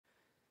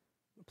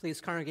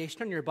Please, congregation,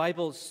 turn your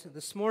Bibles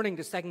this morning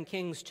to 2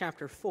 Kings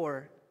chapter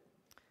 4.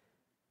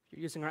 If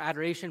you're using our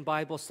Adoration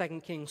Bible,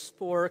 2 Kings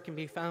 4 can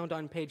be found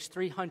on page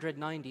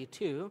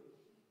 392.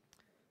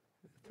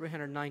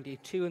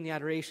 392 in the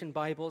Adoration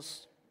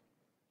Bibles.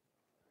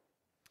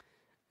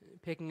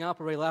 Picking up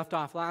where we left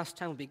off last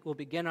time, we'll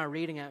begin our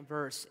reading at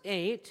verse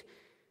 8,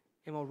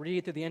 and we'll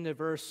read through the end of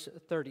verse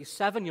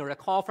 37. You'll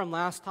recall from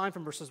last time,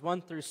 from verses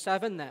 1 through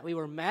 7, that we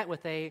were met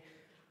with a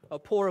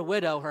poor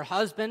widow. Her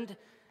husband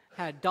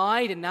had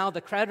died, and now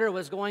the creditor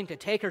was going to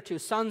take her two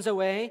sons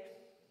away.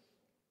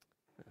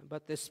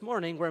 But this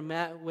morning we're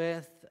met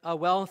with a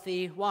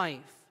wealthy wife.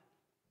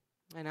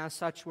 And as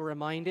such, we're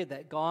reminded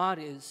that God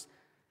is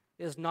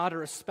not a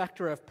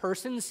respecter of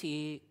persons.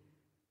 He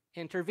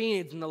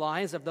intervenes in the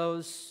lives of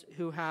those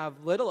who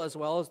have little as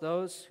well as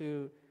those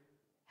who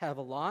have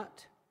a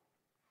lot.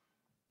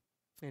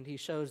 And He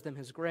shows them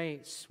His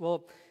grace.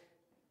 Well,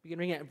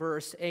 beginning at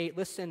verse 8,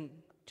 listen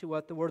to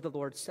what the word of the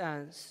Lord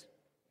says.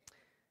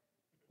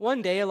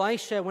 One day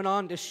Elisha went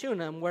on to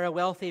Shunem, where a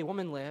wealthy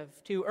woman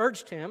lived, who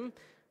urged him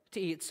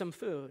to eat some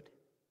food.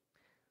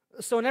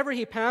 So whenever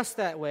he passed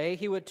that way,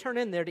 he would turn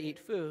in there to eat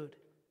food.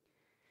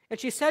 And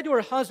she said to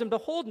her husband,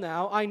 "Behold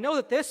now, I know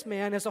that this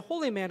man is a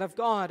holy man of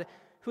God,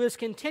 who is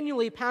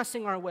continually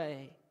passing our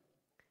way.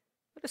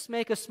 Let us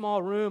make a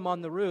small room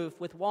on the roof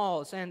with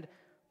walls, and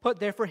put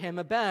there for him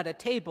a bed, a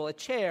table, a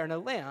chair, and a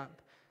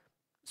lamp,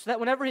 so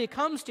that whenever he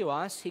comes to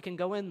us, he can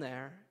go in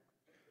there."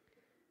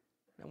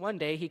 And one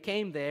day he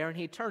came there, and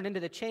he turned into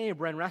the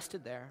chamber and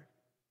rested there.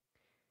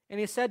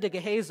 And he said to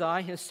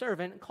Gehazi, his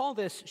servant, "Call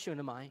this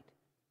Shunammite."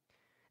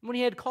 And when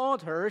he had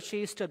called her,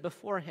 she stood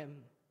before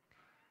him.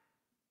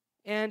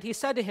 And he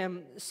said to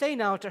him, "Say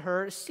now to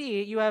her,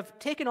 see, you have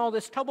taken all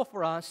this trouble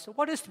for us.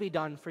 What is to be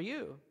done for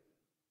you?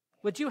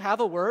 Would you have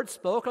a word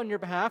spoken on your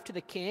behalf to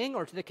the king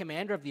or to the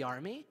commander of the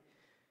army?"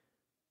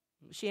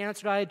 She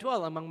answered, "I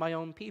dwell among my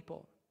own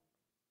people."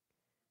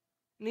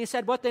 And he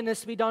said, "What then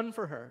is to be done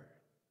for her?"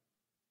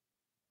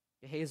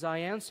 Gehazi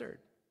answered,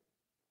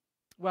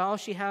 "Well,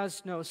 she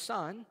has no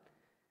son,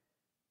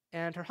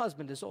 and her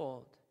husband is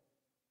old."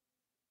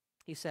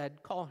 He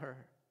said, "Call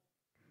her."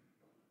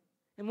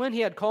 And when he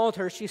had called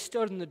her, she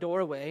stood in the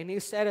doorway, and he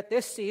said, "At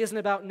this season,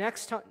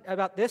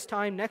 about this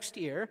time next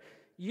year,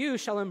 you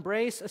shall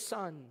embrace a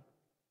son."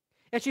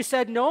 And she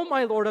said, "No,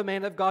 my lord, O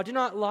man of God, do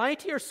not lie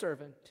to your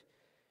servant."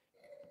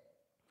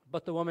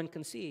 But the woman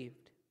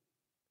conceived,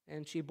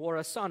 and she bore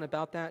a son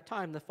about that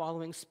time the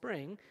following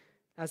spring,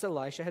 as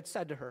Elisha had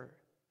said to her.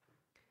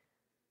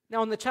 Now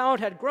when the child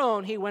had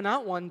grown, he went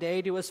out one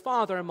day to his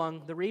father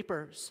among the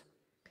reapers.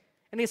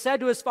 And he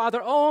said to his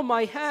father, "Oh,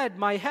 my head,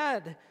 my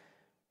head."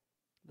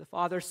 The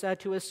father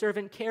said to his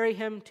servant, "Carry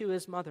him to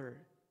his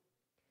mother."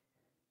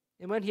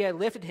 And when he had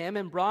lifted him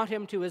and brought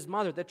him to his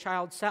mother, the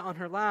child sat on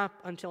her lap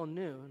until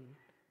noon,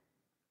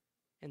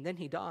 and then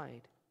he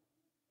died.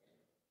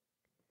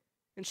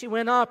 And she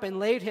went up and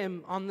laid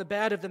him on the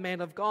bed of the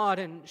man of God,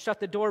 and shut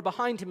the door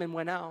behind him and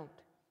went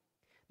out.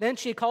 Then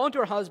she called to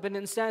her husband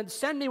and said,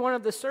 "Send me one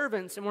of the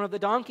servants and one of the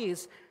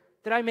donkeys,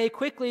 that I may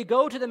quickly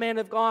go to the man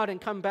of God and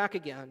come back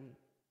again."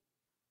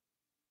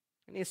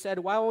 And he said,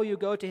 "Why will you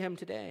go to him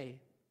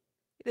today?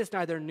 It is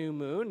neither new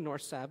moon nor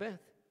Sabbath."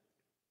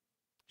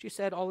 She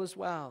said, "All is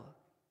well."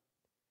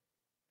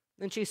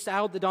 Then she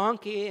saddled the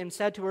donkey and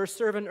said to her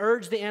servant,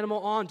 "Urge the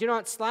animal on. Do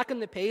not slacken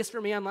the pace for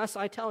me unless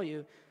I tell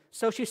you."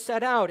 So she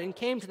set out and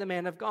came to the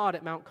man of God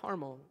at Mount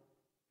Carmel.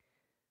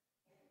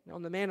 Now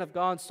when the man of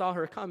God saw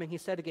her coming, he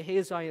said to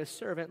Gehazi, his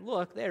servant,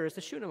 "Look, there is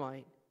the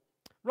Shunammite.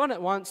 Run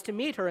at once to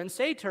meet her and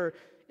say to her,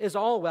 'Is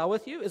all well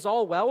with you? Is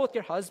all well with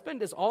your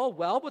husband? Is all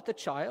well with the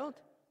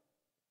child?'"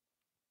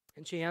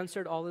 And she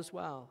answered, "All is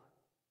well."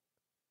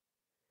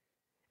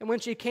 And when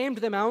she came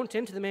to the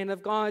mountain, to the man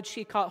of God,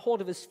 she caught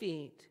hold of his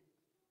feet.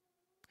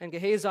 And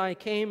Gehazi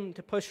came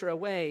to push her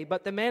away.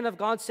 But the man of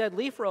God said,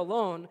 "Leave her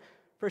alone,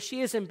 for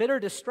she is in bitter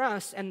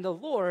distress, and the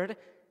Lord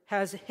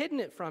has hidden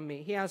it from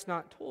me. He has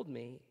not told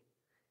me."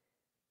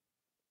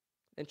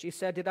 And she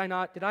said, Did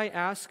I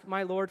ask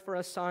my Lord for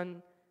a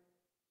son?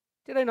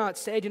 Did I not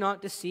say, 'Do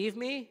not deceive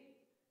me'?"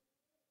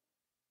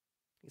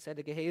 He said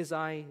to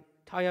Gehazi,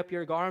 "Tie up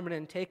your garment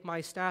and take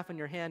my staff in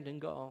your hand and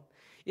go.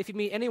 If you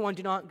meet anyone,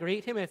 do not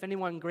greet him. If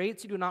anyone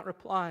greets you, do not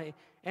reply.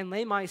 And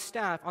lay my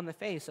staff on the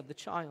face of the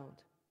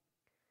child."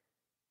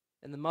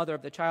 And the mother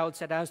of the child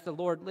said, "As the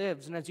Lord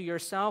lives, and as you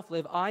yourself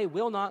live, I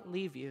will not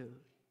leave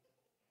you."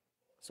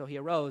 So he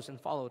arose and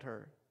followed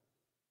her.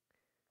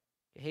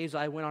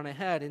 Gehazi went on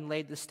ahead and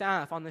laid the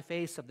staff on the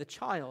face of the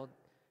child,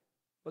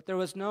 but there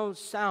was no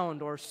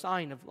sound or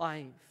sign of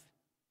life.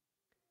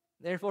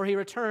 Therefore he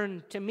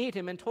returned to meet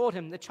him and told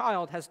him, "The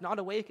child has not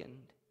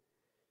awakened."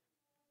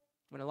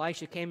 When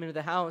Elisha came into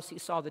the house, he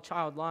saw the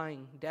child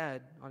lying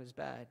dead on his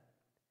bed.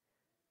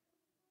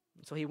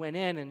 And so he went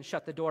in and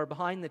shut the door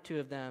behind the two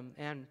of them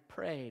and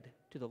prayed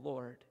to the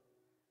Lord.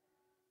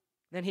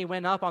 Then he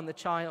went up on the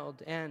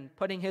child, and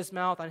putting his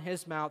mouth on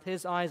his mouth,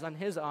 his eyes on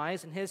his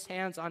eyes, and his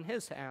hands on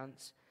his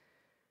hands.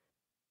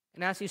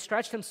 And as he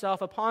stretched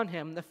himself upon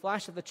him, the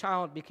flesh of the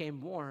child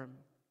became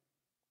warm.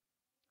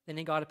 Then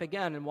he got up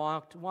again and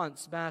walked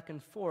once back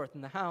and forth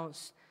in the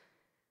house,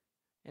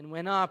 and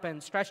went up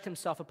and stretched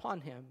himself upon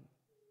him.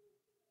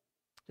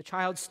 The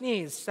child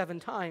sneezed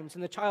 7 times,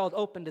 and the child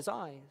opened his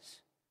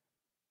eyes.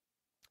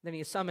 Then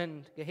he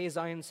summoned Gehazi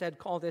and said,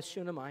 "Call this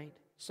Shunammite."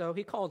 So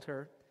he called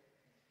her.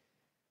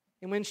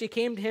 And when she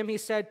came to him, he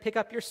said, "Pick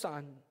up your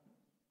son."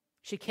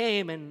 She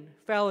came and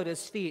fell at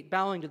his feet,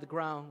 bowing to the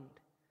ground.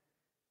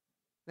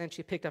 Then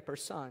she picked up her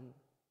son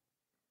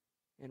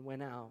and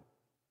went out.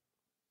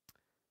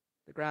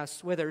 The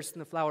grass withers and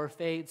the flower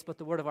fades, but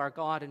the word of our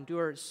God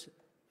endures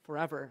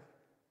forever.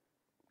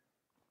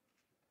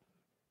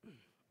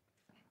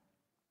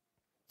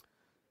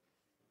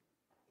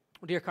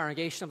 Dear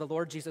congregation of the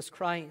Lord Jesus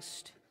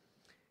Christ,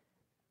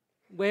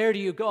 where do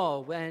you go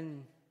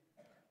when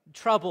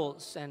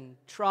troubles and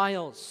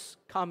trials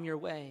come your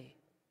way?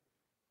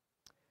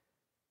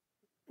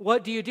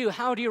 What do you do?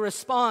 How do you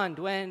respond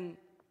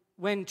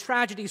when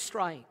tragedy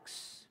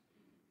strikes?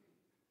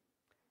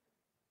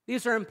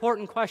 These are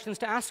important questions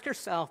to ask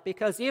yourself,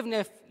 because even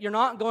if you're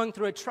not going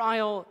through a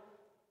trial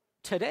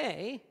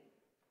today,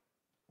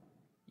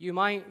 you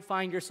might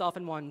find yourself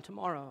in one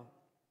tomorrow.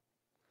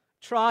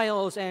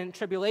 Trials and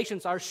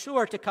tribulations are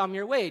sure to come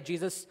your way.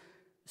 Jesus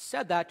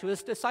said that to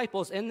his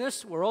disciples. In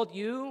this world,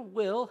 you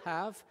will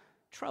have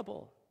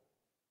trouble.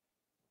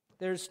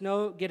 There's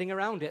no getting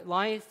around it.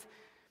 Life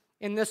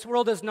in this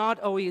world is not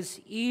always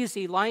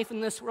easy. Life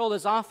in this world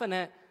is often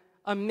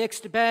a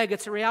mixed bag.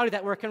 It's a reality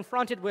that we're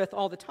confronted with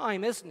all the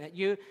time, isn't it?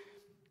 You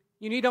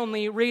need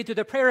only read through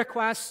the prayer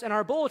requests in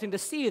our bulletin to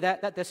see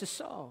that this is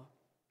so.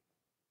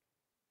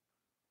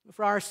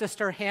 For our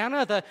sister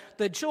Hannah,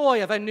 the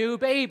joy of a new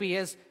baby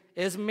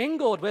is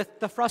mingled with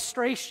the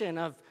frustration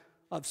of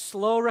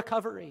slow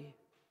recovery.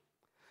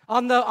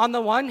 On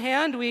the one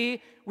hand,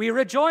 we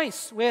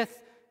rejoice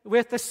with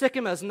the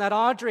Sycamas, and that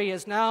Audrey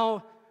is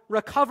now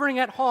recovering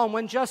at home,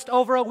 when just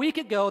over a week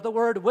ago the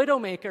word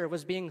widowmaker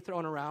was being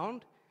thrown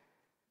around.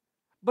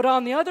 But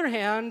on the other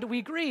hand,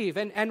 we grieve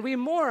and we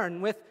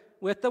mourn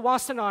with the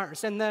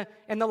Wassenars and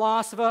the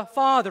loss of a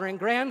father and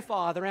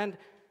grandfather, and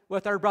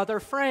with our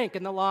brother Frank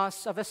and the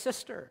loss of a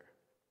sister.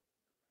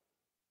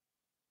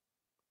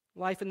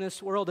 Life in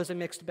this world is a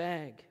mixed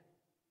bag.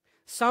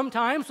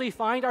 Sometimes we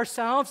find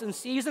ourselves in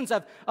seasons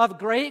of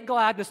great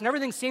gladness, and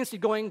everything seems to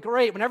be going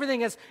great, when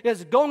everything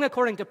is going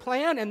according to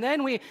plan, and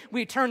then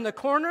we turn the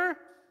corner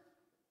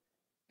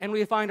and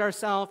we find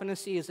ourselves in a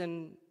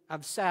season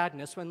of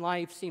sadness when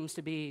life seems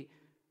to be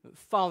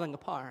falling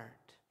apart.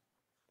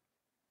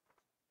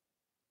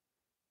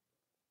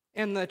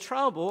 And the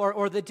trouble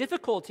or the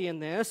difficulty in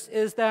this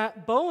is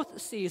that both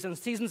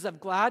seasons of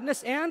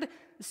gladness and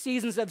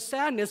seasons of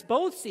sadness,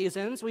 both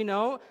seasons, we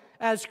know,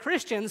 as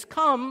Christians,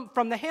 come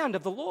from the hand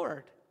of the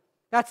Lord.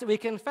 That's what we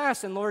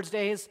confess in Lord's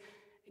Days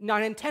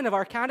 9 and 10 of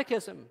our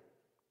catechism.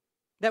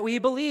 That we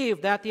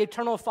believe that the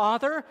eternal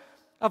Father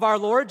of our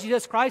Lord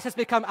Jesus Christ has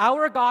become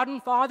our God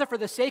and Father for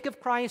the sake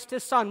of Christ,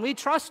 his Son. We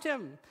trust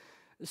him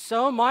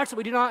so much that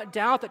we do not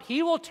doubt that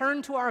he will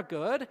turn to our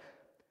good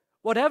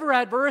whatever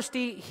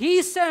adversity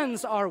he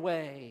sends our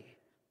way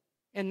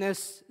in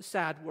this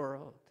sad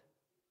world.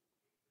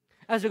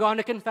 As we go on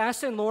to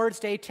confess in Lord's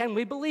Day 10,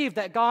 we believe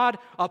that God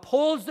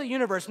upholds the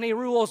universe and he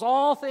rules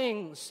all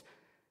things,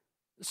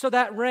 so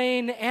that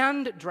rain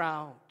and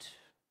drought,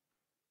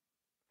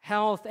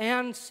 health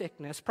and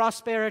sickness,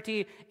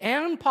 prosperity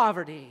and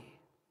poverty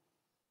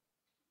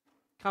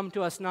come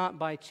to us not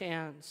by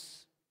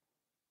chance,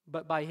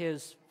 but by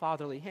his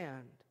fatherly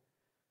hand.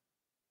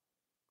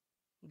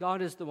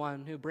 God is the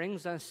one who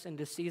brings us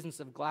into seasons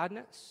of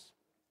gladness,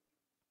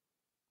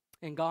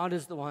 and God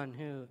is the one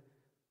who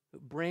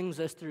brings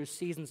us through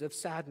seasons of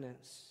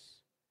sadness.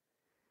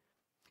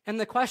 And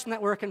the question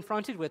that we're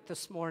confronted with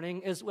this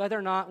morning is whether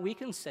or not we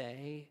can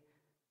say,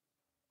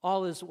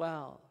 all is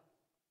well,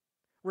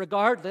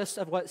 regardless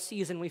of what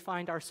season we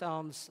find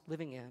ourselves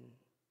living in.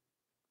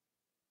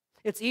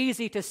 It's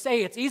easy to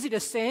say, it's easy to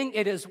sing,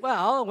 "It is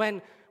well,"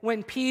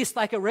 when peace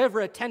like a river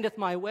attendeth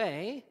my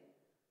way.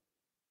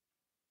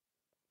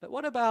 But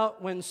what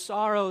about when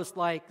sorrows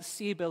like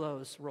sea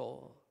billows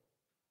roll?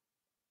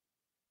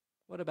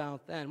 What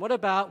about then? What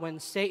about when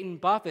Satan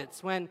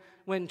buffets,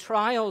 when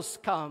trials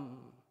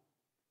come?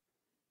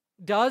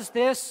 Does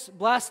this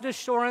blessed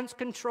assurance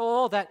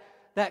control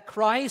that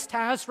Christ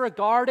has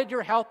regarded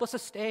your helpless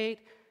estate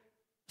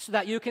so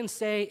that you can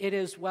say, "It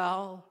is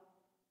well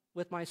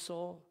with my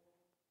soul"?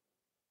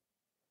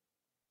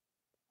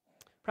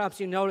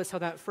 Perhaps you notice how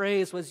that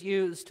phrase was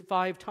used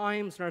 5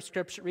 times in our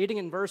scripture reading.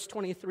 In verse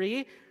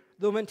 23,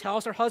 the woman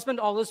tells her husband,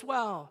 "All is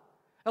well."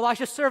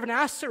 Elisha's servant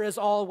asks her, "Is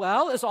all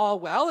well? Is all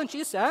well?" And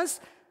she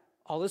says,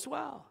 "All is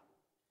well."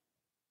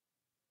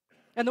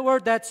 And the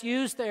word that's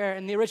used there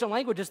in the original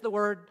language is the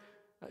word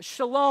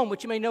shalom,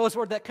 which you may know is a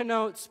word that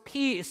connotes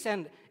peace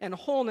and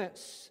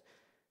wholeness.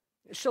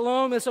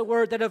 Shalom is a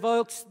word that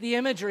evokes the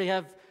imagery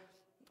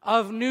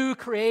of new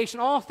creation.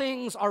 All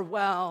things are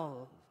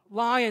well,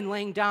 lion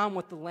laying down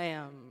with the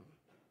lamb.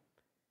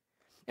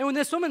 And when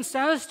this woman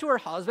says to her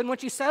husband, when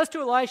she says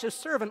to Elisha's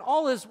servant,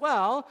 "All is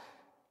well,"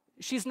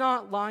 she's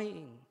not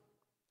lying.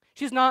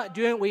 She's not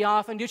doing what we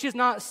often do. She's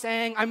not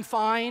saying, I'm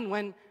fine,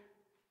 when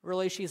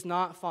really she's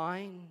not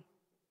fine.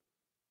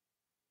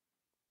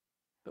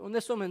 But when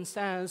this woman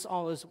says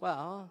all is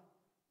well,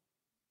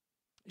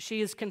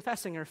 she is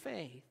confessing her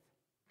faith.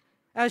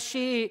 As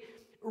she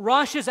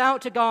rushes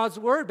out to God's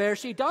word bearer,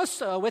 she does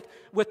so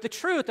with the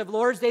truth of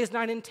Lord's Days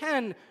 9 and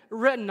 10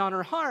 written on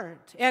her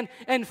heart.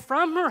 And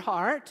from her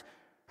heart,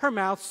 her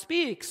mouth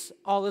speaks,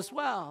 all is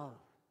well.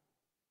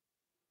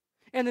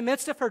 In the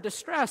midst of her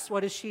distress,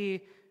 what does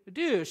she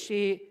do?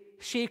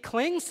 She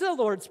clings to the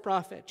Lord's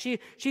prophet.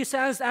 She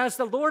says, as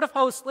the Lord of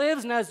hosts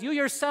lives and as you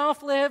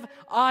yourself live,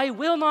 I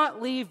will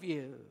not leave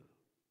you.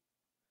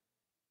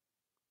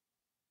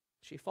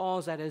 She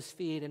falls at his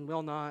feet and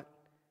will not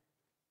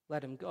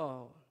let him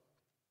go.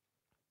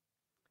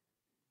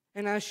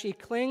 And as she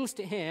clings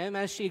to him,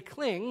 as she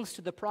clings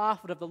to the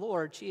prophet of the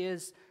Lord, she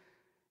is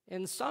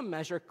in some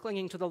measure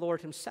clinging to the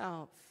Lord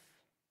himself.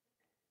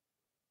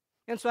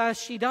 And so as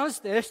she does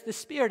this, the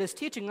Spirit is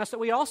teaching us that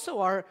we also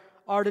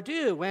are to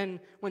do when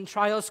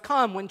trials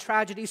come, when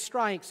tragedy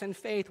strikes in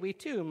faith. We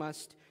too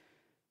must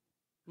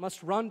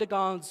run to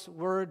God's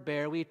word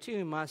bearer. We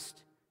too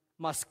must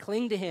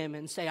cling to him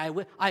and say,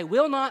 I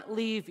will not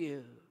leave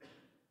you.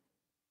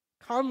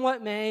 Come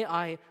what may,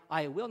 I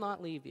will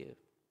not leave you.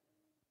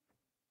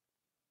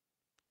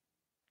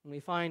 When we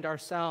find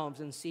ourselves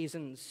in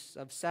seasons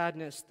of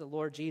sadness, the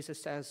Lord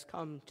Jesus says,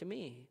 come to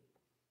me.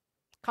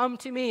 Come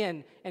to me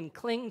and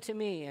cling to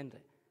me, and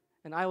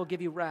I will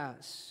give you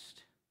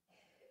rest.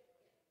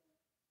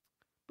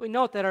 We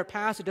note that our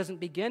passage doesn't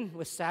begin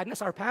with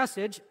sadness. Our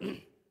passage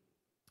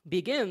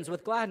begins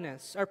with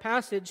gladness. Our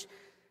passage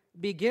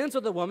begins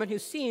with a woman who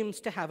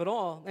seems to have it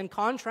all. In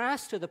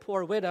contrast to the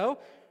poor widow,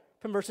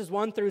 from verses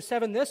 1 through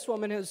 7, this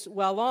woman is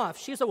well off.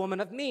 She's a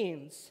woman of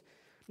means.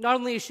 Not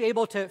only is she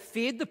able to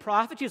feed the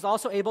prophet, she's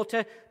also able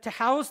to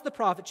house the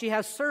prophet. She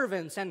has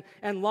servants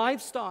and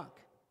livestock.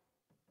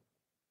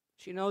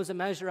 She knows a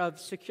measure of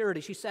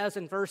security. She says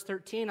in verse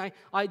 13,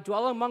 I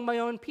dwell among my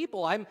own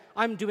people.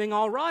 I'm doing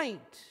all right.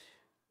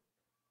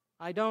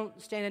 I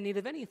don't stand in need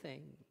of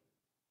anything.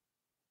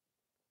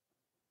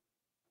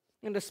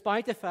 And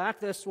despite the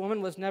fact this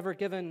woman was never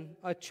given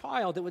a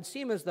child, it would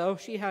seem as though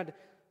she had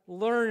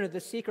learned the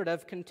secret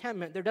of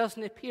contentment. There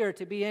doesn't appear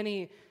to be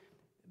any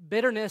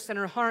bitterness in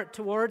her heart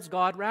towards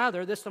God.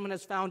 Rather, this woman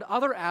has found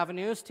other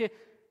avenues to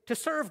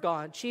serve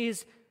God.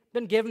 She's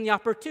been given the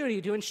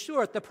opportunity to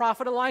ensure it. The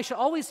prophet Elisha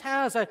always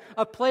has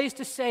a place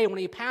to say when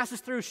he passes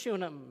through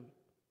Shunem.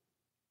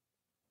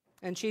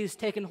 And she's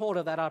taken hold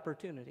of that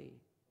opportunity.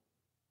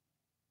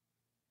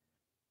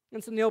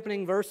 And so in the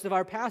opening verses of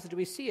our passage,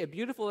 we see a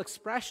beautiful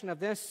expression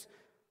of this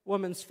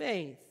woman's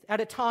faith.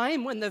 At a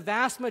time when the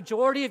vast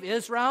majority of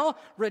Israel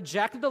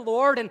rejected the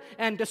Lord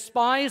and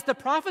despised the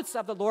prophets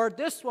of the Lord,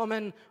 this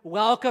woman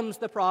welcomes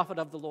the prophet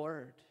of the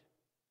Lord.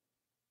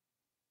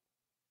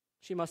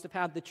 She must have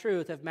had the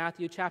truth of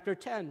Matthew chapter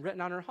 10 written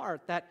on her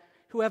heart, that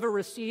whoever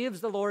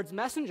receives the Lord's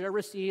messenger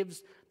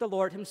receives the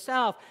Lord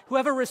himself.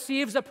 Whoever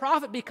receives a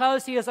prophet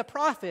because he is a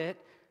prophet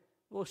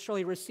will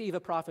surely receive a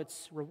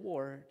prophet's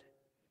reward.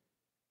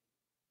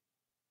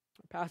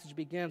 The passage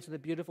begins with a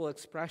beautiful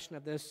expression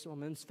of this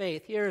woman's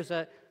faith. Here is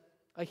a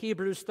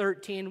Hebrews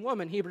 13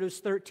 woman. Hebrews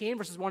 13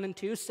 verses 1 and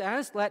 2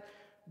 says, let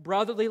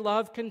brotherly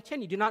love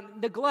continue. Do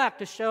not neglect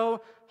to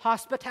show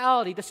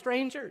hospitality to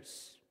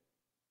strangers,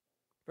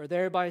 for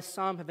thereby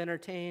some have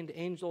entertained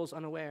angels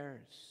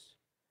unawares.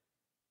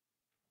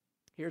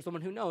 Here's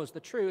someone who knows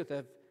the truth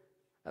of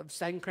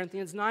 2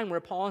 Corinthians 9, where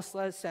Paul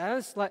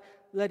says,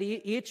 let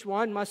each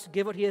one must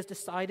give what he has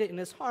decided in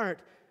his heart,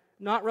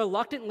 not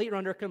reluctantly or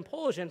under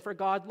compulsion, for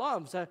God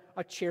loves a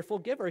cheerful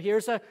giver.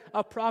 Here's a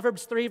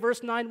Proverbs 3,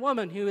 verse 9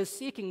 woman who is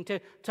seeking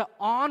to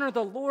honor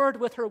the Lord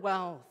with her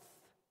wealth.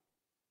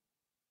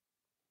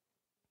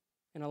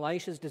 And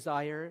Elisha's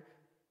desire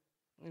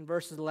in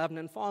verses 11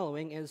 and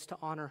following is to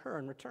honor her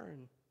in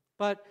return.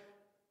 But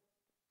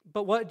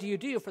what do you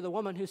do for the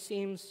woman who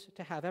seems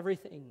to have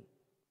everything?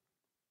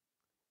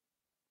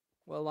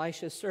 Well,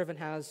 Elisha's servant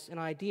has an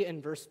idea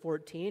in verse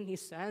 14. He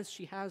says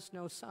she has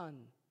no son,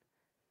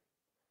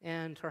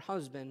 and her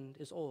husband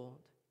is old.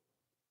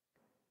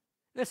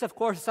 This, of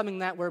course, is something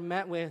that we're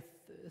met with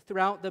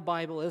throughout the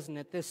Bible, isn't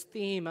it? This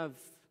theme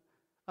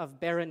of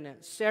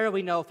barrenness. Sarah,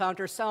 we know, found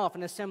herself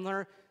in a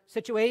similar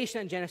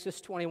situation in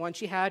Genesis 21.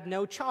 She had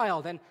no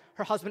child, and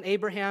her husband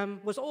Abraham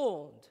was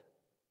old.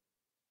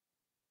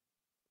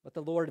 But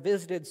the Lord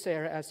visited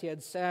Sarah as he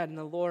had said, and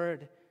the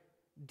Lord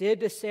did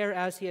to Sarah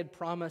as he had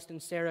promised,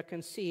 and Sarah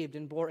conceived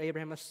and bore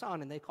Abraham a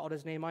son, and they called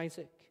his name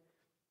Isaac.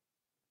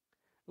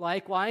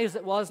 Likewise,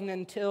 it wasn't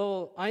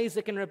until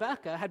Isaac and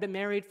Rebekah had been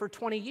married for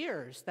 20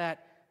 years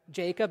that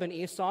Jacob and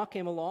Esau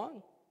came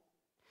along.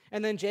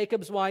 And then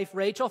Jacob's wife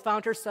Rachel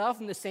found herself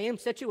in the same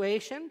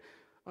situation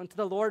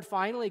until the Lord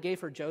finally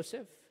gave her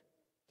Joseph.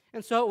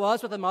 And so it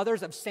was with the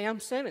mothers of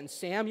Samson and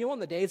Samuel in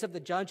the days of the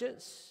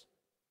judges.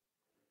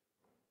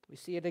 We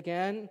see it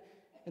again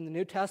in the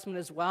New Testament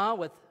as well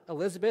with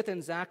Elizabeth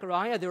and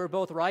Zechariah. They were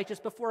both righteous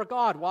before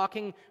God,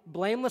 walking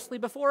blamelessly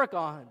before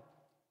God.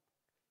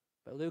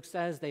 But Luke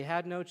says they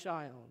had no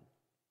child,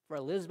 for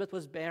Elizabeth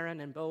was barren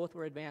and both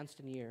were advanced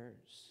in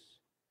years.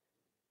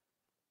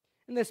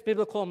 And this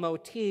biblical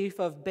motif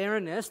of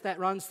barrenness that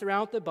runs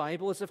throughout the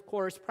Bible is, of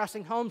course,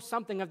 pressing home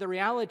something of the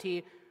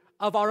reality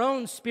of our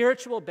own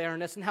spiritual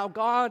barrenness and how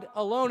God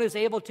alone is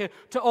able to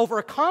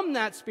overcome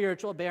that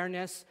spiritual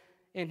barrenness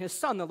in His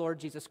Son, the Lord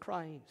Jesus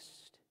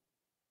Christ.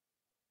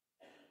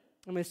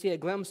 And we see a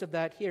glimpse of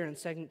that here in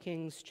 2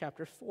 Kings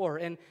chapter 4.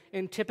 And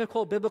in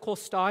typical biblical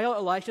style,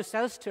 Elisha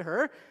says to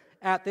her,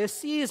 at this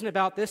season,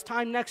 about this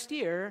time next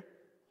year,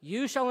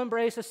 you shall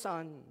embrace a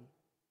son.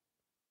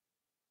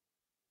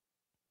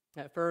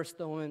 At first,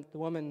 the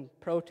woman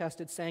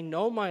protested, saying,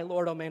 no, my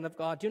Lord, O man of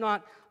God, do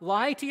not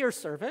lie to your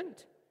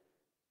servant.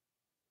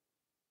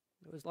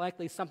 It was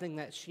likely something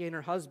that she and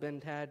her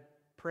husband had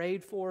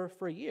prayed for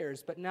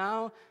years, but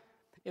now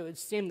it would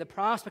seem the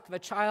prospect of a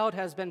child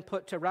has been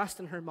put to rest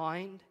in her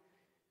mind.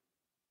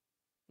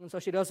 And so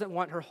she doesn't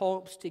want her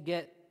hopes to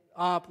get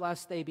up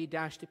lest they be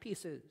dashed to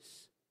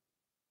pieces.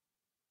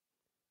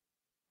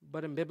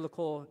 But in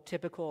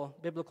typical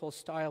biblical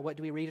style, what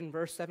do we read in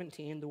verse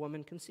 17? The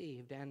woman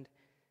conceived, and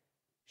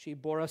she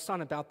bore a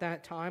son about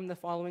that time the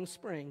following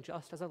spring,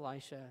 just as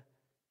Elisha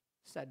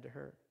said to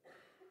her.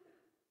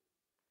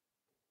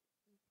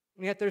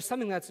 And yet there's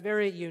something that's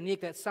very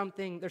unique, there's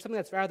something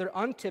that's rather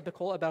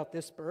untypical about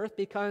this birth,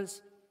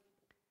 because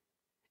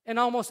in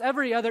almost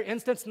every other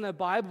instance in the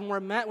Bible, when we're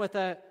met with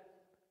a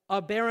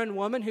barren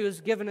woman who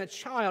is given a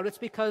child, it's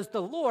because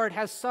the Lord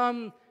has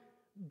some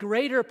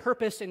greater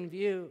purpose in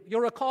view.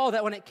 You'll recall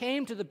that when it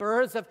came to the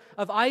births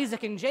of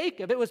Isaac and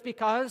Jacob, it was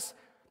because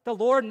the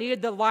Lord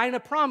needed the line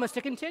of promise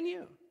to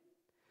continue.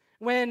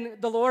 When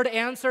the Lord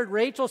answered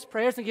Rachel's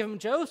prayers and gave him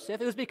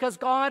Joseph, it was because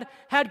God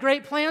had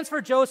great plans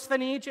for Joseph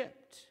in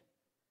Egypt.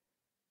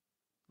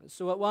 And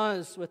so it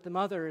was with the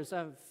mothers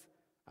of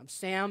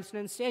Samson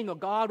and Samuel.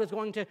 God was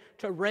going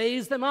to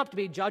raise them up to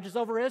be judges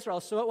over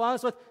Israel. So it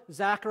was with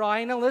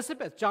Zechariah and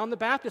Elizabeth. John the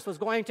Baptist was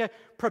going to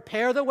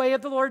prepare the way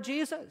of the Lord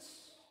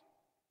Jesus.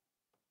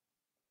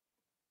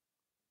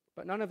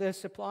 But none of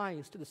this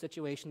applies to the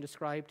situation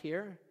described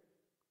here.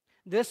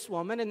 This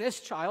woman and this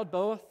child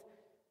both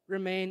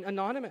remain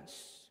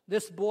anonymous.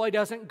 This boy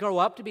doesn't grow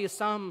up to be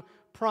some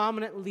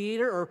prominent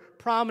leader or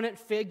prominent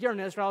figure in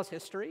Israel's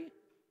history.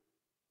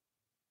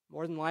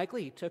 More than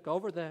likely, he took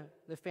over the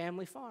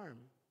family farm.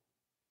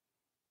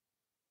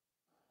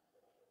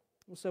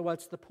 So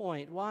what's the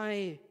point?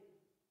 Why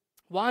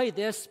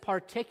this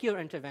particular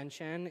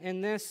intervention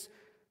in this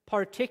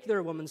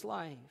particular woman's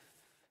life?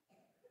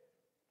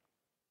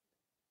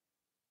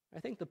 I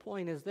think the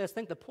point is this. I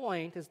think the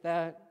point is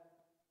that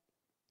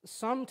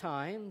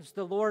sometimes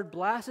the Lord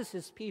blesses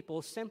His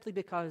people simply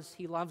because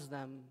He loves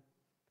them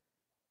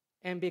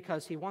and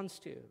because He wants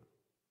to.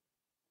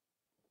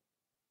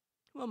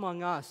 Who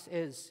among us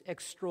is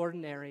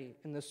extraordinary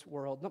in this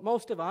world?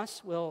 Most of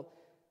us will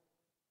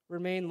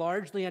remain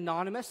largely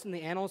anonymous in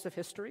the annals of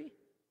history.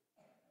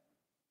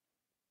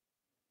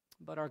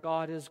 But our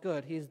God is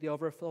good. He's the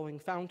overflowing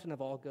fountain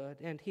of all good.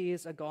 And He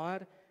is a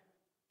God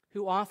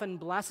who often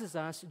blesses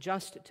us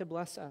just to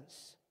bless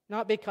us.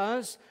 Not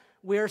because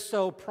we're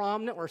so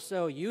prominent or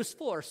so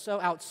useful or so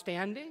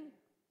outstanding,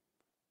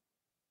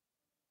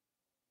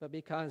 but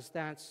because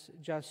that's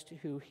just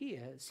who He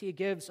is. He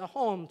gives a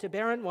home to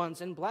barren ones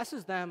and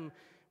blesses them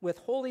with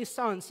holy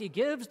sons. He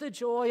gives the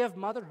joy of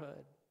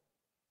motherhood.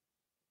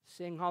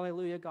 Sing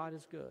hallelujah, God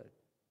is good.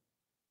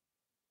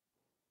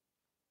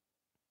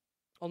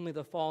 Only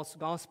the false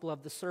gospel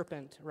of the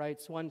serpent,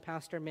 writes one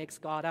pastor, makes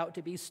God out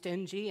to be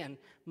stingy and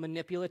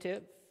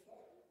manipulative.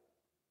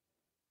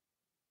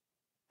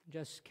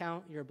 Just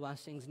count your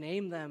blessings.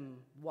 Name them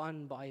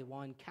one by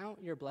one. Count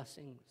your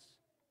blessings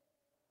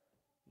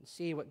and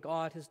see what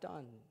God has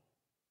done.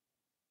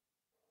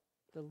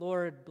 The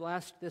Lord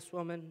blessed this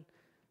woman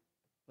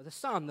with a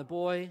son. The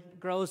boy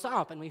grows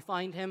up, and we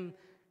find him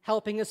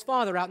helping his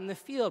father out in the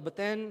field. But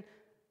then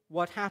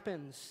what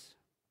happens?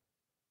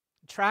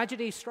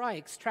 Tragedy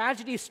strikes.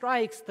 Tragedy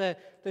strikes the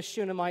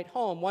Shunammite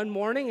home. One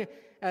morning,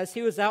 as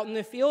he was out in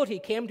the field, he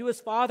came to his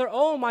father,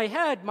 "Oh, my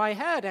head, my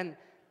head." And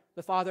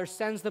the father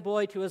sends the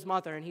boy to his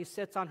mother, and he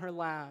sits on her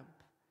lap.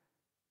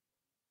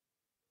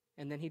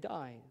 And then he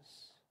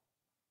dies.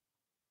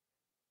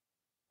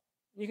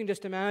 You can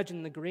just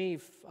imagine the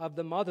grief of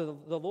the mother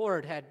the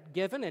Lord had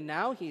given, and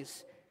now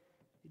He's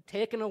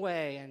taken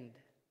away,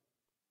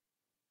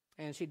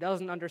 and she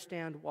doesn't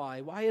understand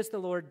why. Why has the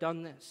Lord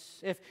done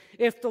this?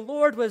 If the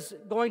Lord was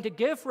going to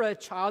give her a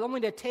child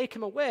only to take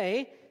him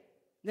away,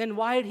 then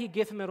why did He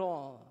give him at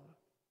all?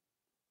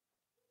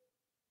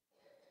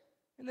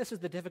 And this is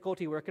the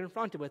difficulty we're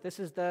confronted with. This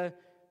is the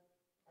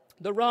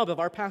rub of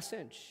our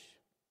passage.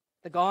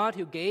 The God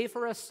who gave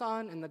her a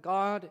son and the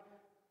God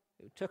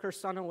who took her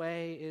son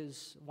away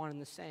is one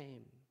and the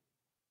same.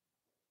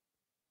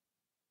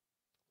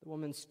 The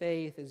woman's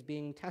faith is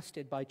being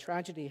tested by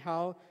tragedy.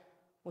 How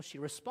will she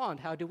respond?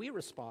 How do we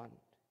respond?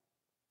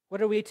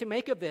 What are we to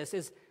make of this?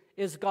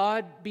 Is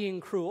God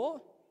being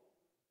cruel?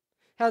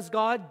 Has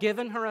God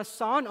given her a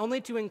son only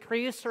to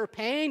increase her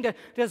pain?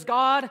 Does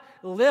God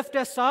lift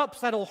us up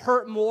so that it'll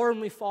hurt more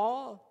when we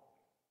fall?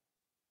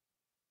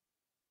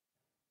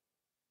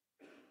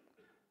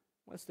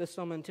 What's this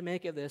woman to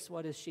make of this?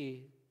 What is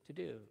she to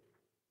do?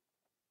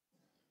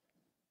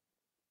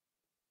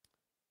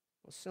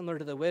 Well, similar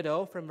to the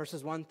widow from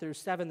verses 1 through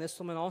 7, this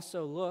woman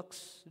also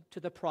looks to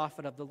the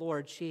prophet of the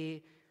Lord.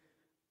 She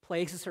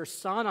places her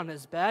son on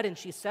his bed and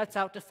she sets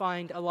out to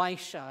find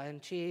Elisha,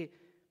 and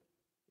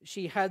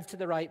she heads to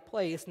the right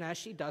place, and as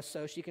she does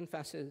so, she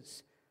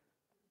confesses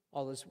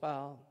all is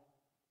well.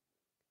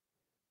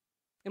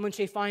 And when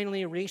she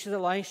finally reaches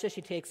Elisha,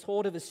 she takes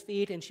hold of his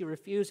feet and she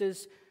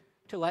refuses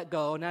to let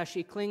go. And as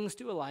she clings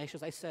to Elisha,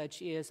 as I said,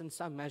 she is in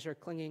some measure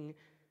clinging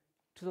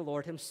to the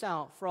Lord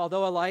himself. For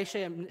although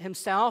Elisha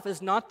himself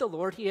is not the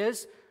Lord, he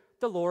is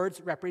the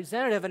Lord's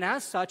representative. And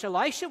as such,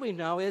 Elisha, we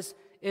know, is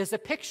a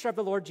picture of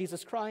the Lord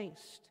Jesus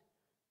Christ.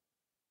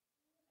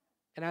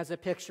 And as a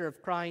picture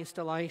of Christ,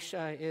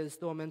 Elisha is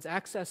the woman's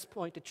access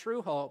point to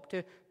true hope,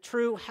 to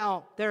true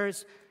help.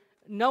 There's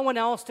no one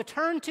else to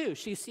turn to,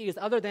 she sees,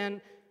 other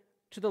than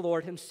to the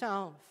Lord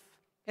himself.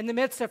 In the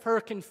midst of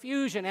her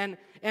confusion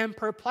and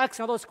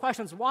perplexing, all those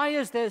questions, why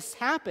has this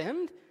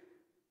happened?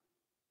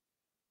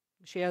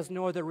 She has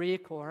no other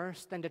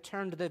recourse than to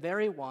turn to the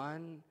very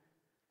one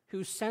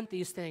who sent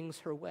these things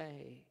her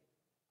way.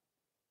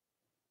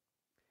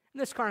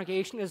 And this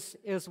congregation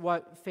is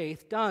what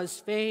faith does.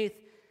 Faith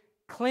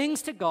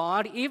clings to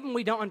God even when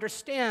we don't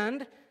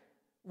understand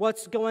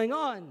what's going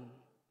on.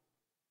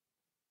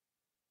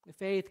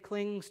 Faith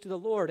clings to the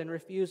Lord and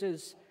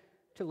refuses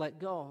to let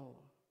go.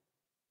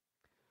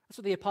 That's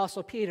what the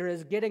Apostle Peter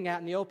is getting at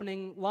in the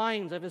opening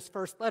lines of his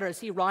first letter as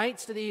he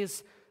writes to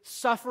these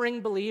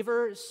suffering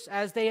believers,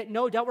 as they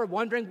no doubt were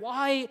wondering,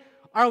 why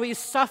are we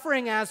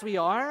suffering as we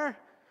are?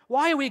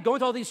 Why are we going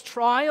through all these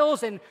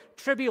trials and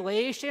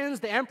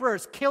tribulations? The emperor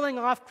is killing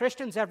off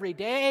Christians every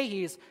day.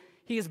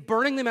 He's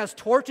burning them as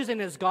torches in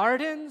his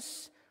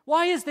gardens.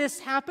 Why is this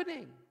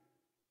happening?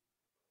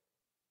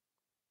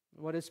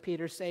 What does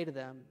Peter say to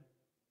them?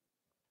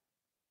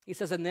 He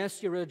says, in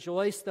this you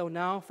rejoice, though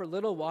now for a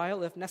little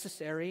while, if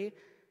necessary,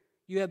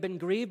 you have been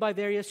grieved by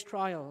various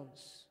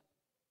trials,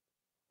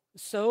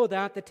 so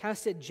that the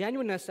tested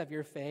genuineness of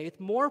your faith,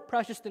 more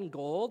precious than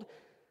gold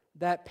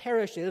that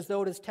perishes,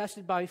 though it is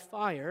tested by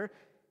fire,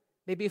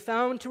 may be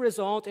found to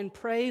result in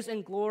praise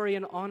and glory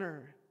and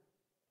honor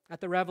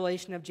at the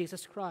revelation of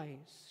Jesus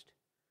Christ.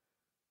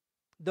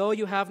 Though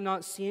you have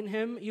not seen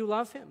him, you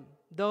love him.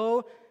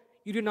 Though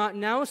you do not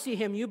now see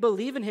him, you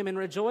believe in him and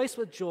rejoice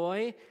with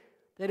joy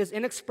that is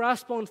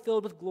inexpressible and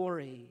filled with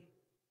glory,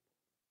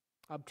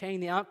 obtaining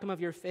the outcome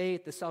of your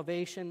faith, the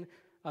salvation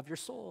of your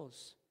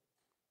souls.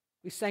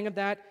 We sang of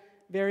that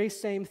very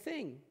same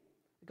thing.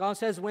 God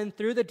says, when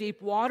through the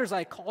deep waters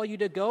I call you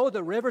to go,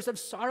 the rivers of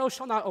sorrow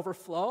shall not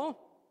overflow.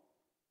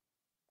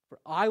 For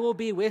I will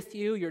be with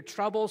you, your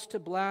troubles to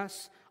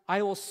bless.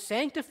 I will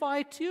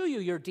sanctify to you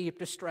your deep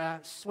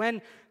distress.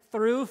 When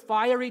through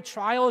fiery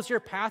trials your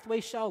pathway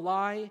shall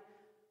lie,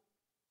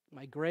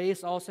 my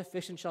grace all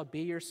sufficient shall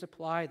be your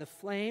supply. The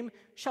flame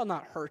shall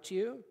not hurt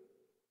you.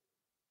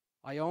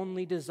 I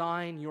only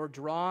design your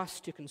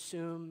dross to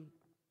consume,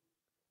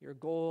 your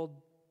gold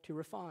to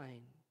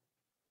refine.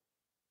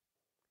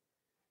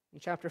 In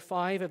chapter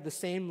 5 of the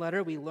same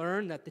letter, we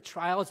learn that the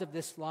trials of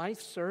this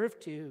life serve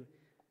to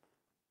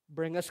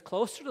bring us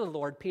closer to the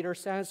Lord. Peter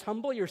says,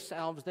 humble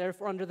yourselves,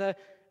 therefore, under the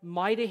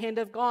mighty hand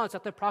of God, so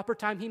at the proper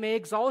time he may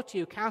exalt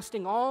you,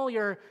 casting all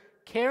your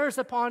cares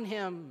upon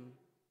him,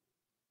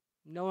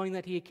 knowing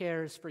that he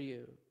cares for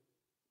you.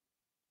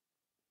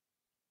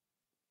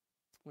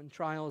 When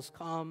trials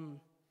come,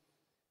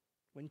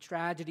 when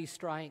tragedy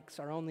strikes,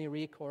 our only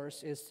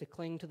recourse is to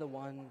cling to the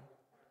one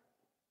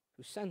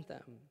who sent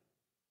them.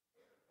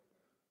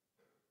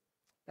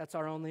 That's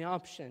our only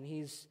option.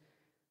 He's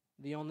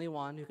the only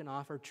one who can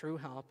offer true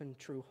help and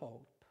true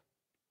hope.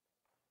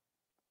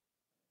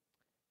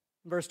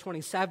 In verse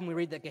 27, we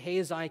read that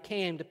Gehazi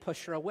came to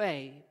push her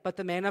away, but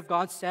the man of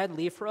God said,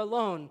 leave her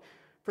alone,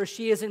 for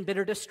she is in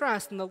bitter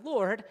distress, and the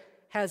Lord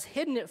has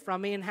hidden it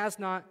from me and has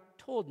not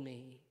told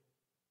me.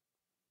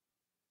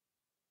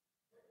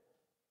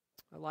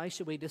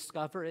 Elisha, we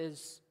discover,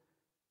 is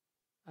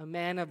a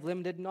man of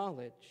limited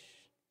knowledge.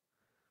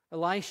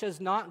 Elisha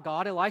is not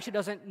God. Elisha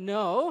doesn't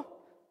know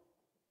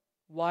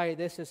why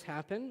this has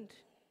happened.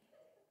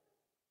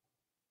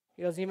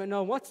 He doesn't even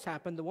know what's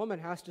happened. The woman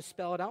has to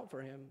spell it out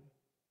for him.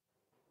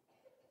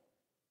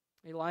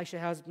 Elisha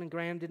hasn't been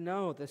granted to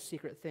know the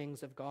secret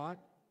things of God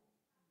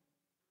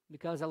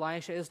because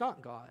Elisha is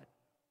not God.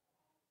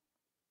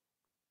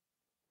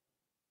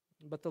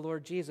 But the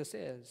Lord Jesus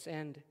is.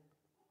 And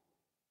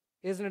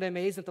isn't it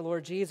amazing that the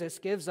Lord Jesus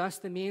gives us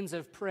the means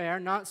of prayer,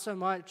 not so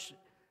much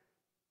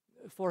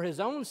for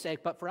his own sake,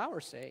 but for our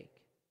sake?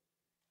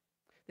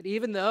 That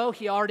even though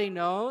he already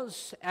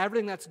knows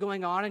everything that's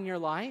going on in your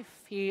life,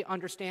 he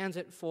understands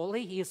it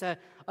fully. He's a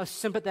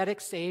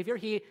sympathetic Savior.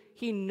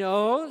 He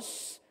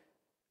knows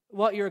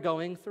what you're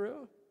going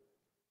through.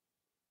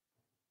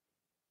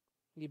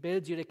 He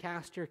bids you to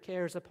cast your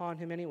cares upon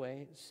him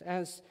anyways.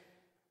 As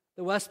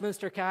the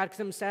Westminster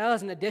Catechism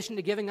says, in addition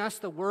to giving us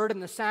the Word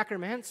and the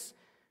sacraments,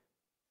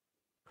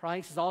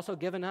 Christ has also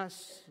given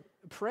us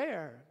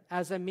prayer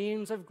as a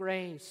means of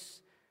grace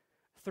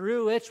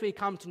through which we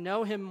come to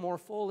know him more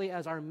fully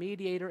as our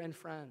mediator and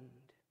friend.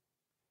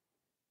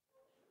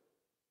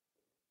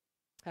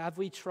 Have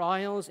we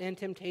trials and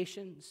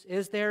temptations?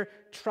 Is there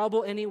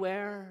trouble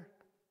anywhere?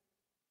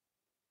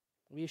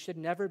 We should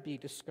never be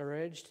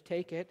discouraged.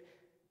 Take it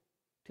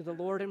to the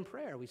Lord in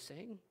prayer, we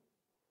sing.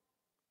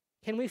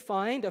 Can we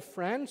find a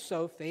friend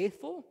so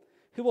faithful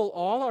who will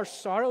all our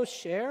sorrows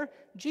share?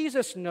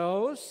 Jesus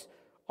knows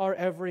our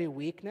every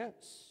weakness.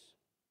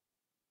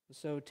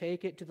 So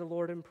take it to the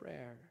Lord in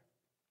prayer.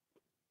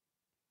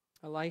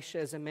 Elisha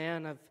is a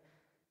man of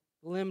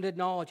limited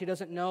knowledge. He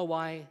doesn't know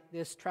why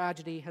this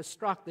tragedy has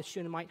struck the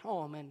Shunammite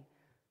home.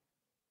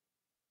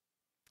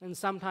 And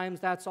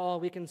sometimes that's all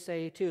we can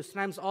say too.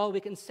 Sometimes all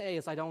we can say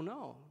is, I don't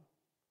know.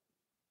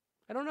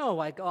 I don't know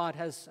why God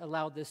has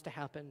allowed this to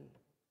happen.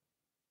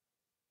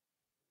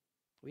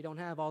 We don't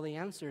have all the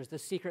answers. The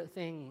secret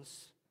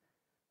things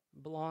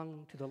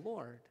belong to the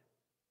Lord.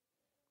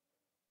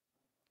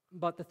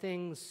 But the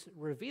things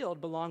revealed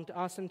belong to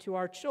us and to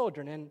our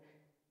children.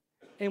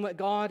 And what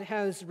God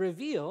has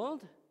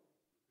revealed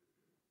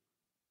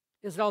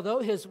is that although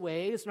his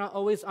ways are not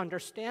always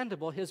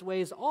understandable, his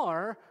ways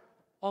are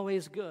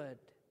always good.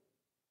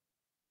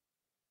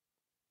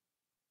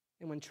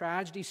 And when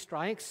tragedy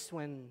strikes,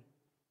 when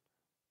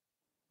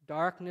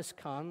darkness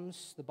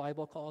comes, the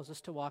Bible calls us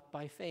to walk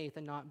by faith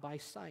and not by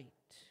sight.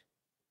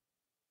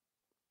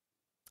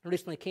 I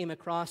recently came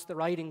across the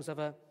writings of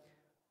a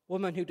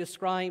woman who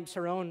describes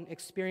her own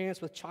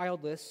experience with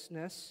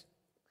childlessness.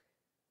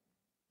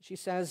 She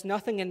says,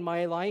 "Nothing in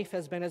my life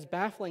has been as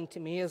baffling to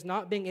me as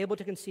not being able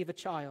to conceive a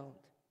child.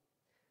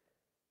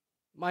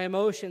 My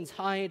emotions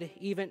hide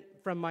even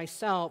from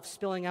myself,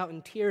 spilling out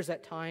in tears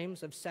at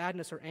times of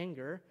sadness or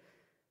anger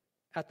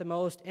at the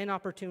most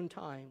inopportune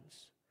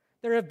times.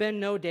 There have been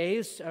no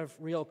days of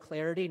real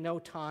clarity, no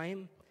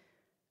time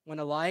when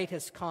a light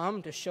has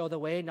come to show the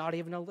way, not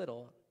even a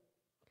little.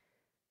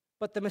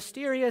 But the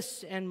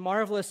mysterious and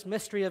marvelous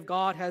mystery of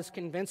God has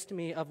convinced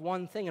me of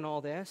one thing in all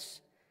this.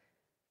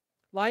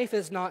 Life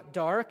is not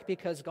dark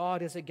because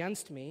God is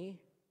against me,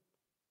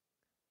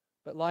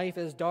 but life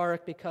is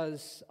dark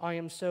because I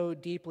am so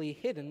deeply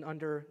hidden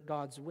under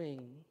God's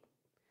wing.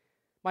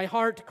 My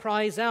heart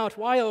cries out,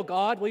 'Why, O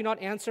God, will you not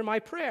answer my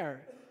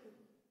prayer?'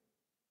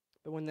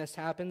 But when this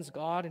happens,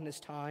 God in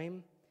his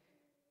time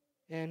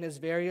and his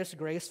various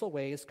graceful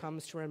ways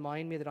comes to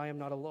remind me that I am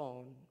not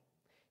alone.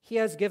 He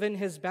has given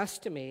his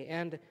best to me,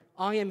 and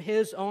I am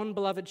his own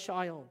beloved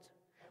child.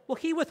 Will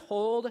he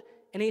withhold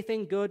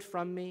anything good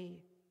from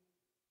me?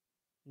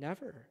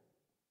 Never.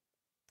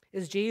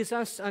 Is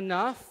Jesus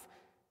enough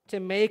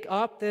to make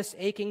up this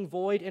aching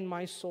void in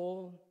my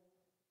soul?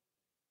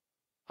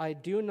 I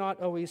do not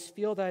always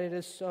feel that it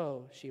is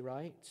so," she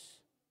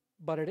writes,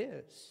 "but it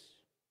is.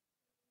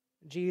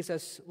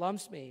 Jesus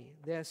loves me,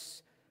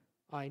 this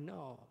I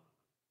know."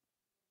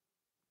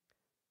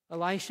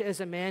 Elisha is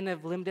a man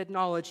of limited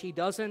knowledge. He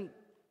doesn't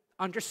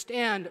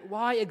understand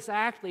why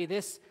exactly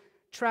this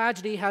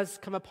tragedy has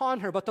come upon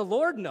her, but the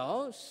Lord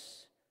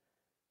knows.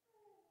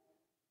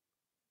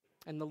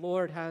 And the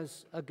Lord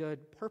has a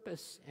good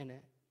purpose in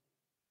it.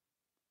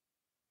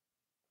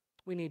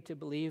 We need to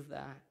believe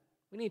that.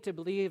 We need to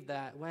believe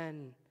that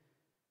when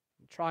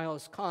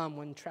trials come,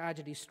 when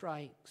tragedy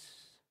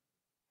strikes.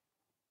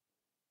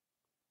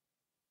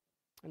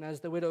 And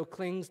as the widow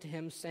clings to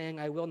him, saying,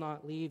 "I will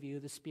not leave you,"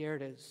 the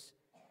Spirit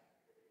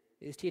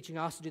is teaching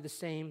us to do the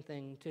same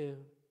thing,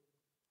 to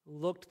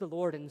look to the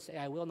Lord and say,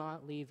 "I will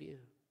not leave you.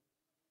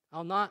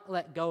 I'll not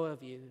let go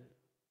of you."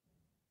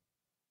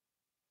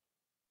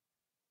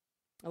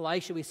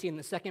 Elisha, we see in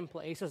the second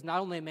place, is not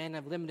only a man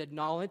of limited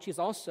knowledge, he's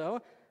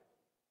also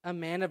a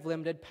man of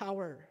limited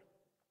power.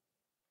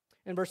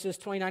 In verses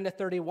 29 to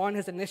 31,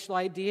 his initial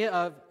idea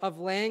of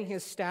laying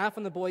his staff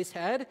on the boy's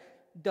head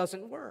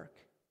doesn't work.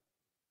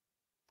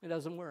 It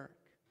doesn't work.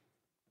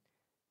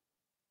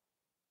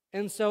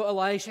 And so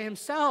Elisha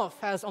himself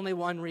has only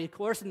one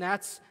recourse, and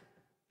that's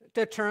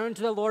to turn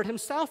to the Lord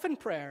himself in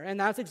prayer. And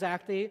that's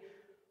exactly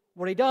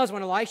what he does.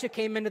 When Elisha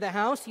came into the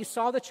house, he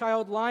saw the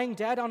child lying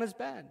dead on his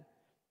bed.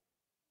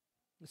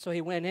 So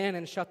he went in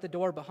and shut the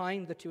door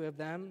behind the two of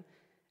them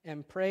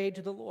and prayed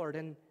to the Lord.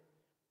 And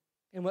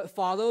what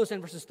follows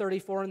in verses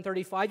 34 and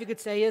 35, you could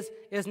say, is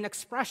an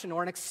expression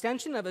or an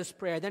extension of his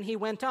prayer. Then he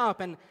went up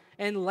and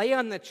lay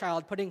on the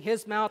child, putting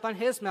his mouth on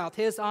his mouth,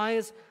 his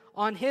eyes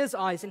on his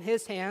eyes, and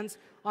his hands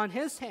on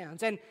his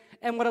hands. And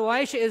what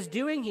Elisha is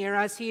doing here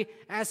as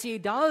he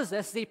does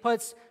this, he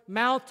puts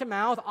mouth to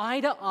mouth, eye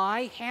to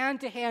eye,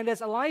 hand to hand,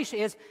 as Elisha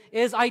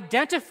is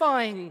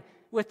identifying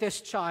with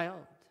this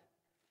child.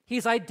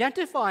 He's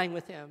identifying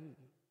with him.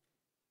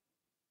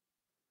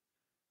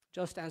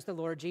 Just as the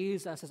Lord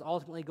Jesus is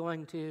ultimately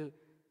going to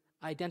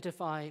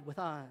identify with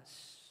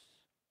us.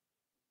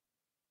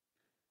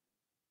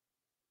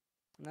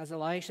 And as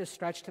Elisha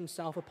stretched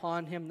himself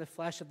upon him, the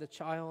flesh of the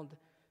child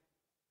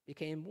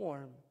became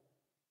warm.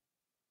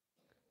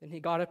 Then he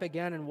got up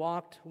again and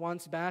walked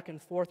once back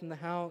and forth in the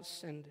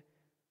house and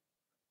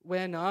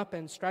went up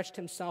and stretched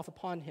himself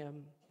upon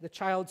him. The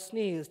child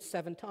sneezed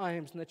 7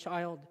 times, and the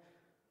child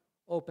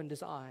opened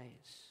his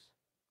eyes.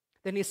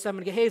 Then he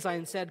summoned Gehazi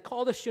and said,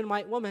 "Call the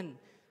Shunammite woman."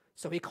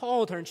 So he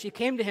called her, and she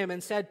came to him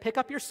and said, "Pick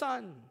up your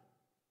son."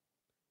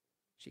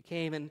 She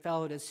came and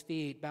fell at his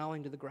feet,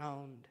 bowing to the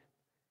ground.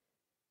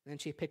 Then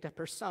she picked up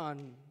her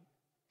son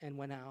and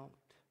went out.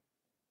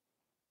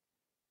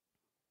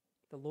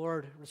 The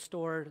Lord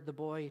restored the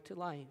boy to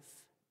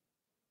life.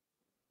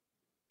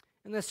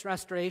 And this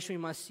restoration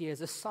we must see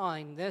as a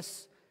sign.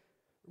 This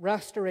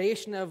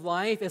restoration of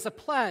life is a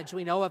pledge,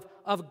 we know,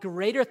 of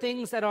greater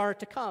things that are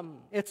to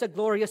come. It's a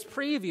glorious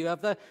preview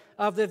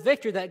of the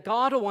victory that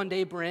God will one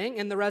day bring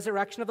in the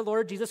resurrection of the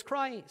Lord Jesus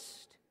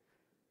Christ.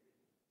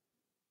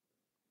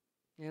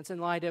 And it's in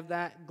light of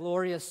that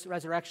glorious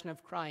resurrection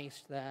of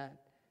Christ that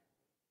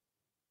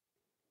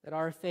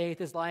our faith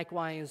is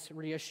likewise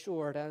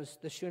reassured, as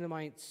the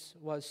Shunammite's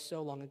was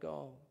so long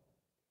ago.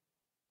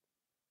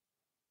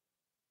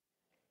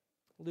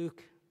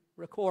 Luke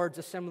records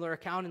a similar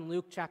account in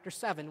Luke chapter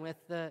 7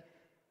 with the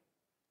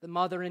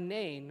mother in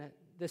Nain,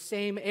 the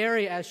same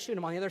area as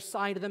Shunammite, on the other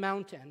side of the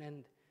mountain.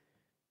 And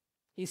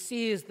he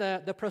sees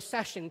the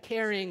procession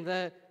carrying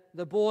the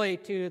boy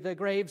to the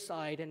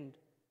graveside. And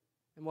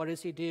what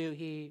does he do?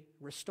 He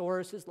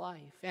restores his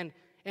life. And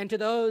to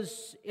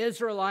those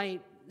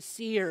Israelite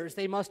seers,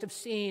 they must have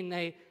seen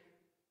a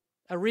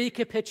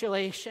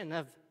recapitulation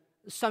of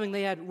something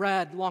they had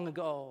read long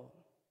ago.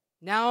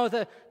 Now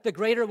the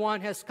greater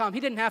one has come. He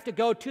didn't have to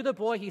go to the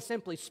boy. He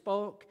simply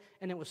spoke,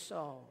 and it was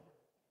so.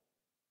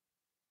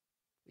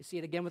 We see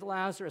it again with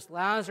Lazarus.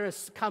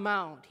 Lazarus, come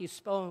out. He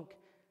spoke,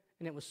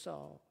 and it was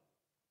so.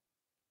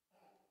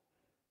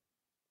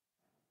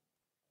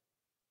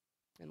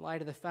 In light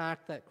of the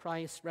fact that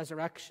Christ's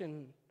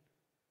resurrection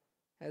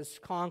has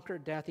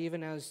conquered death,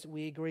 even as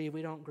we grieve,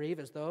 we don't grieve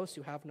as those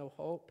who have no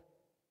hope.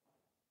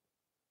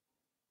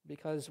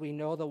 Because we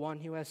know the one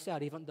who has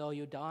said, "Even though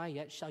you die,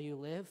 yet shall you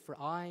live, for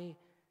I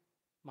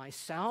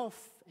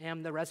myself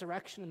am the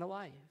resurrection and the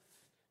life."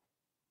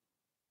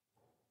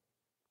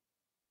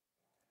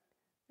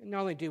 And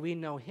not only do we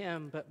know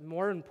him, but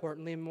more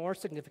importantly, more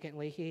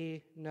significantly,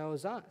 he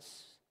knows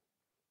us.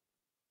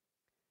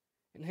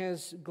 And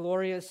his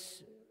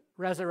glorious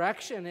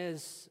resurrection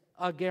is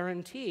a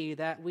guarantee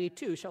that we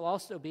too shall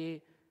also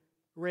be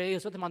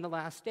raised with him on the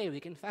last day. We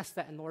confess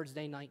that in Lord's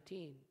Day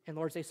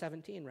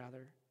 17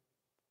 rather.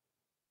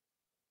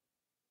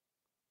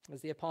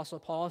 As the Apostle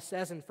Paul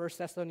says in 1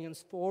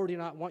 Thessalonians 4, "We do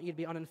not want you to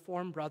be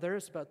uninformed,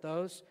 brothers, but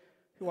those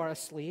who are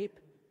asleep,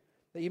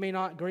 that you may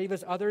not grieve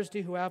as others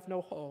do who have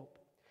no hope.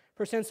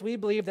 For since we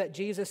believe that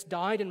Jesus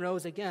died and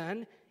rose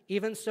again,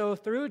 even so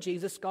through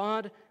Jesus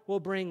God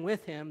will bring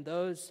with him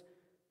those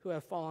who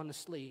have fallen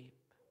asleep."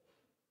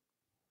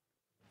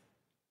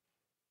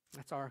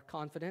 That's our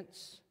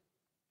confidence.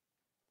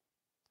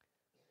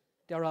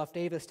 Daroff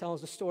Davis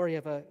tells the story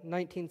of a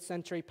 19th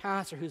century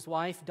pastor whose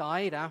wife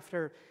died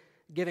after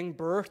giving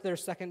birth to their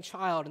second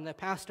child, and the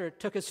pastor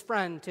took his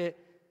friend to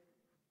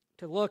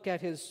look at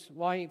his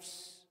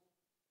wife's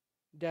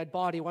dead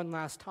body one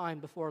last time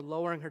before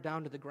lowering her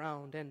down to the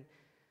ground. And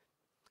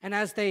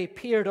as they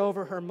peered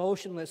over her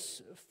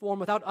motionless form,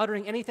 without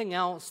uttering anything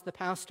else, the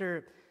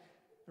pastor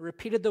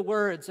repeated the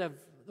words of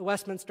the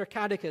Westminster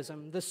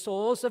Catechism: "The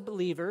souls of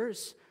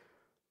believers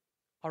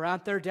are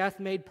at their death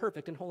made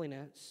perfect in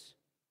holiness,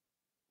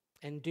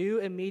 and do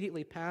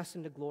immediately pass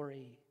into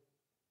glory.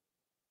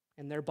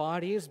 And their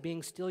bodies,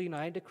 being still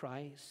united to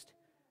Christ,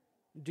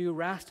 do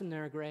rest in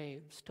their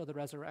graves till the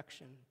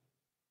resurrection."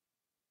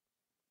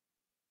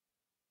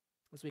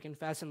 As we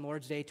confess in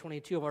Lord's Day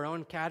 22 of our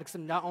own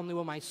catechism, not only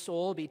will my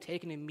soul be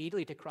taken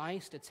immediately to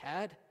Christ, its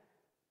head,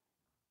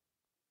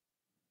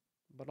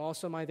 but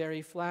also my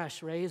very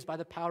flesh, raised by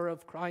the power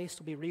of Christ,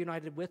 will be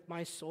reunited with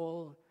my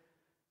soul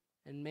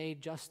and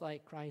made just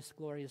like Christ's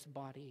glorious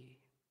body.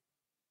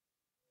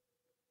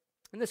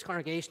 And this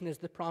congregation is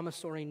the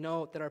promissory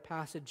note that our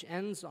passage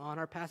ends on.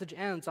 Our passage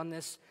ends on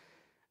this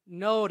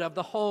note of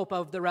the hope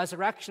of the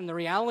resurrection, the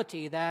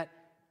reality that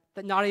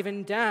not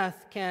even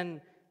death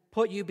can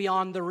put you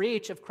beyond the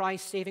reach of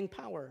Christ's saving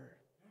power.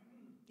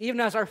 Even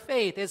as our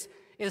faith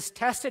is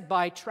tested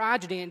by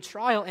tragedy and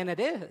trial, and it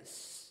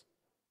is.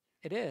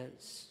 It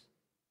is.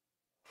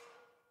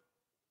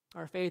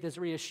 Our faith is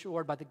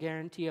reassured by the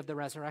guarantee of the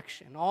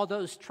resurrection. All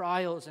those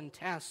trials and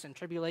tests and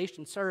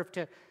tribulations serve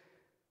to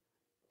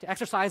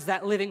exercise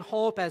that living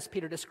hope, as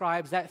Peter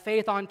describes, that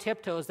faith on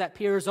tiptoes that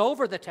peers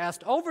over the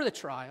test, over the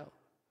trial,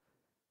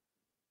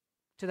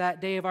 to that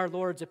day of our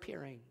Lord's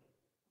appearing.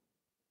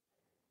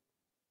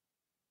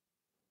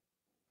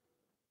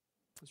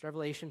 As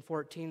Revelation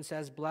 14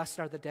 says, "Blessed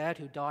are the dead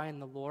who die in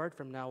the Lord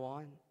from now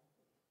on."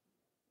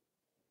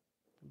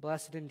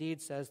 Blessed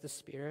indeed, says the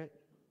Spirit,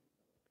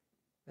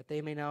 that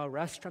they may now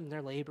rest from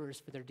their labors,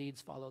 for their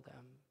deeds follow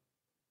them.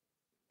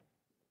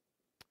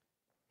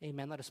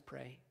 Amen. Let us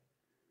pray.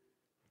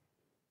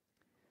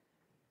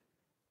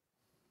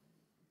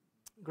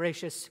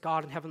 Gracious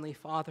God and Heavenly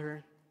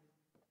Father,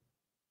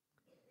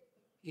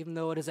 even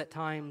though it is at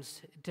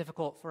times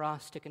difficult for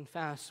us to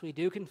confess, we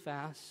do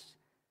confess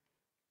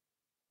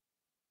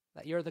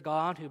that you're the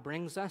God who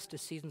brings us to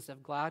seasons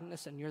of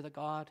gladness, and you're the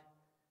God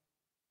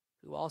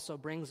who also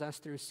brings us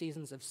through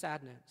seasons of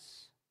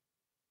sadness.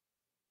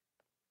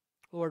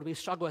 Lord, we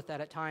struggle with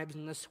that at times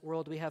in this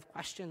world. We have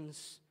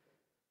questions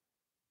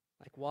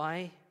like,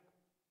 why?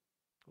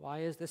 Why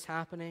is this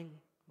happening?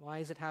 Why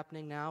is it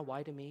happening now?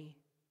 Why to me?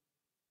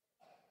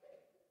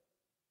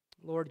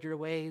 Lord, your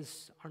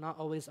ways are not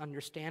always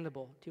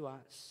understandable to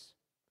us,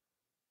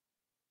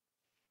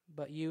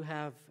 but you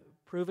have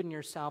proven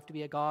yourself to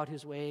be a God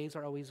whose ways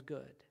are always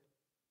good.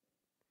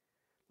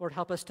 Lord,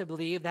 help us to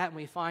believe that when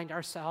we find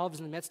ourselves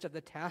in the midst of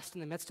the test,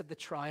 in the midst of the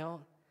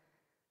trial,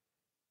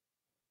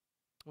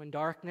 when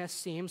darkness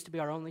seems to be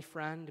our only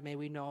friend, may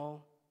we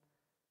know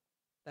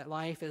that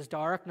life is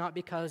dark not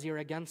because you're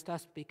against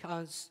us, but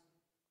because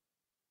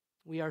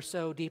we are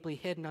so deeply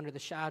hidden under the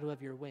shadow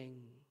of your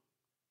wing.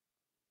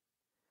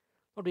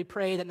 Lord, we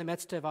pray that in the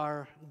midst of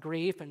our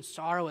grief and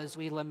sorrow as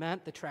we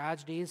lament the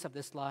tragedies of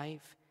this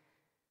life,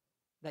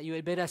 that you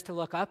would bid us to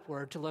look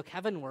upward, to look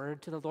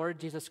heavenward to the Lord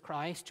Jesus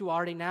Christ, who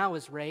already now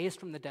is raised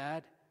from the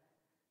dead,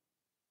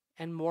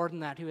 and more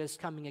than that, who is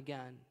coming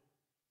again.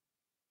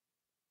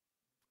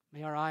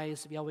 May our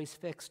eyes be always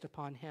fixed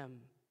upon him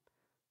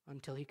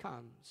until he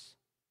comes.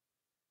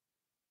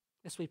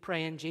 This we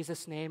pray in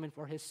Jesus' name and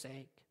for his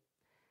sake.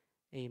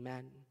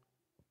 Amen.